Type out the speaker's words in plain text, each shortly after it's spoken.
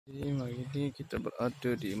Hari ini kita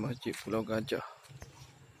berada di Masjid Pulau Gajah,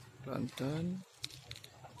 Kelantan,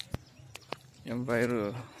 yang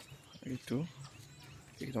viral itu.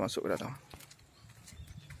 Jadi kita masuk ke dalam.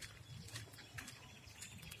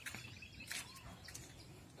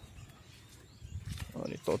 Oh,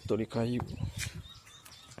 ni totoli kayu.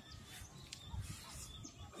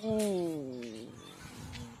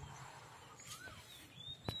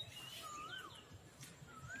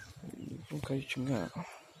 Ini pun kayu chengal.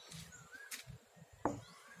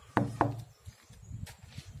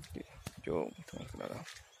 Jom kita masuk ke dalam.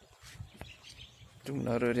 Itu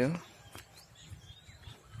menara dia.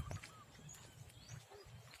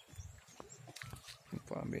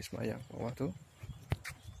 Nampak ambil semayang bawah tu.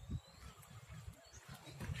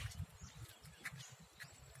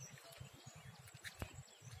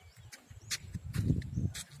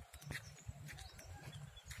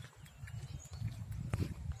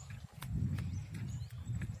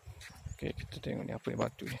 Okey, kita tengok ni apa yang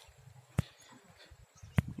batu ni.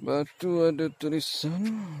 Batu ada tulisan,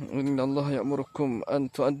 innallaha ya'murukum an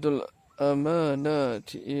tu'addul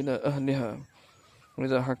amanati ila ahliha wa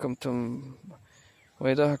idza hakamtum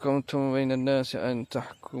bainan nasi an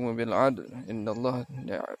tahkumu bil 'adl innallaha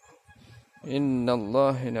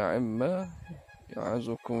ni'ma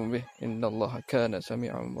ya'azukum bih innallaha kana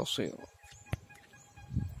sami'an basira.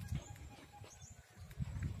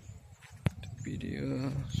 Tepi dia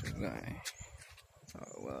sungai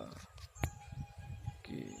sawah.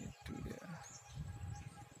 Itu dia.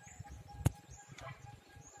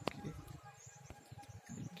 Okey.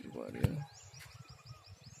 Itu dia.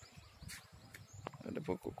 Ada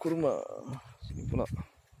pokok kurma. Sini pula.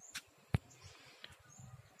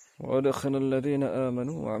 Wa adkhala alladhina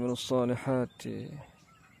amanu wa 'amilus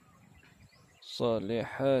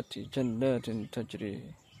salihati jannatin tajri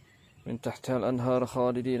min tahtiha al-anhar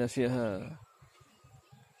khalidina fiha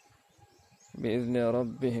بإذن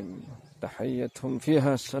ربهم تحيتهم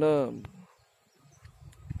فيها السلام.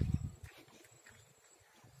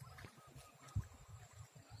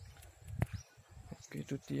 Okey,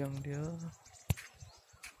 itu tiang dia.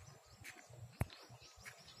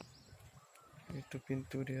 Itu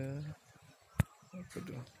pintu dia. Apa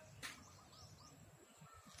tu?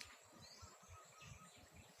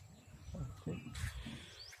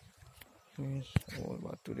 Ni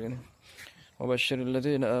batu dia ni. وبشر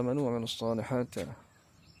الذين آمنوا وعملوا الصالحات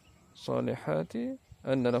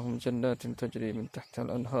أن لهم جنات تجري من تحتها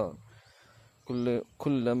الأنهار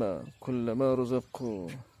كلما رزقوا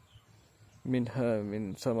منها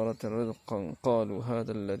من ثمرة رزقا قالوا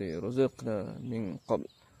هذا الذي رزقنا من قبل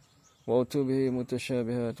وأتوا به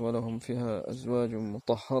متشابهات ولهم فيها أزواج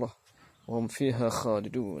مطهرة وهم فيها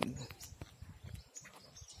خالدون.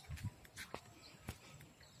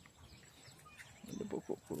 Ada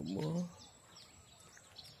pokok kurma.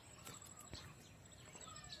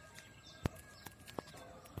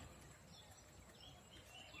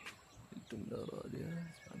 Menara dia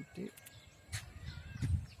cantik.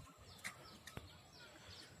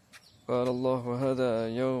 قال الله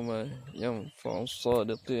هذا يوم ينفع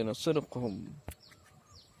الصادقين صدقهم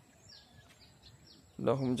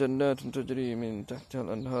لهم جنات تجري من تحتها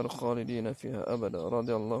الأنهار خالدين فيها أبدا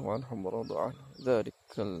رضي الله عنهم ورضوا عنه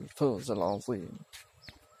ذلك الفوز العظيم.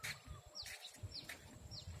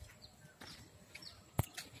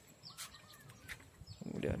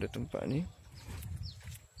 Kemudian ada tempat ni.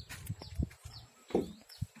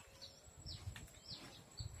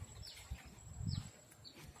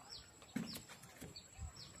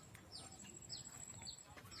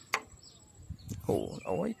 Oh,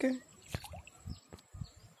 awak ikan.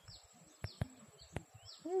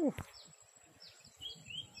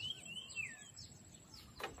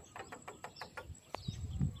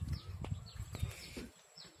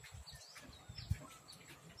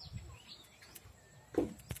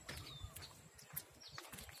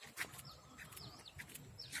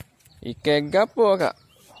 Ikan gapo kak?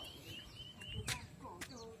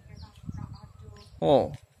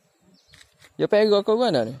 Oh. Dia pergi ke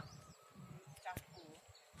mana ni?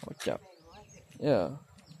 Oh, cap. Ya.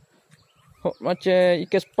 Oh, macam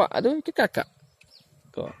ikan sepak tu, ikan kakak.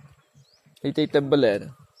 Kau. Kita belai tu.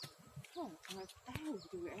 Oh, tahu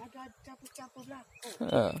tu. Ada campur-campur belakang.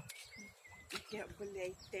 Ha. Ikan belai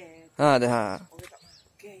ikan. Ha, dah. Ha. Orang tak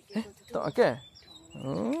makan. Tak makan?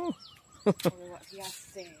 Oh. Orang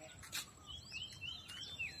biasa.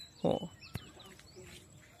 Oh.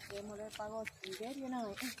 Dia mulai paroti dia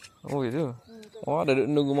naik. Oh, gitu. Oh, ada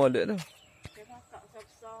nunggu modek tu. Dia masak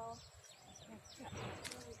besar-besar.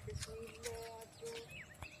 Bismillah tu.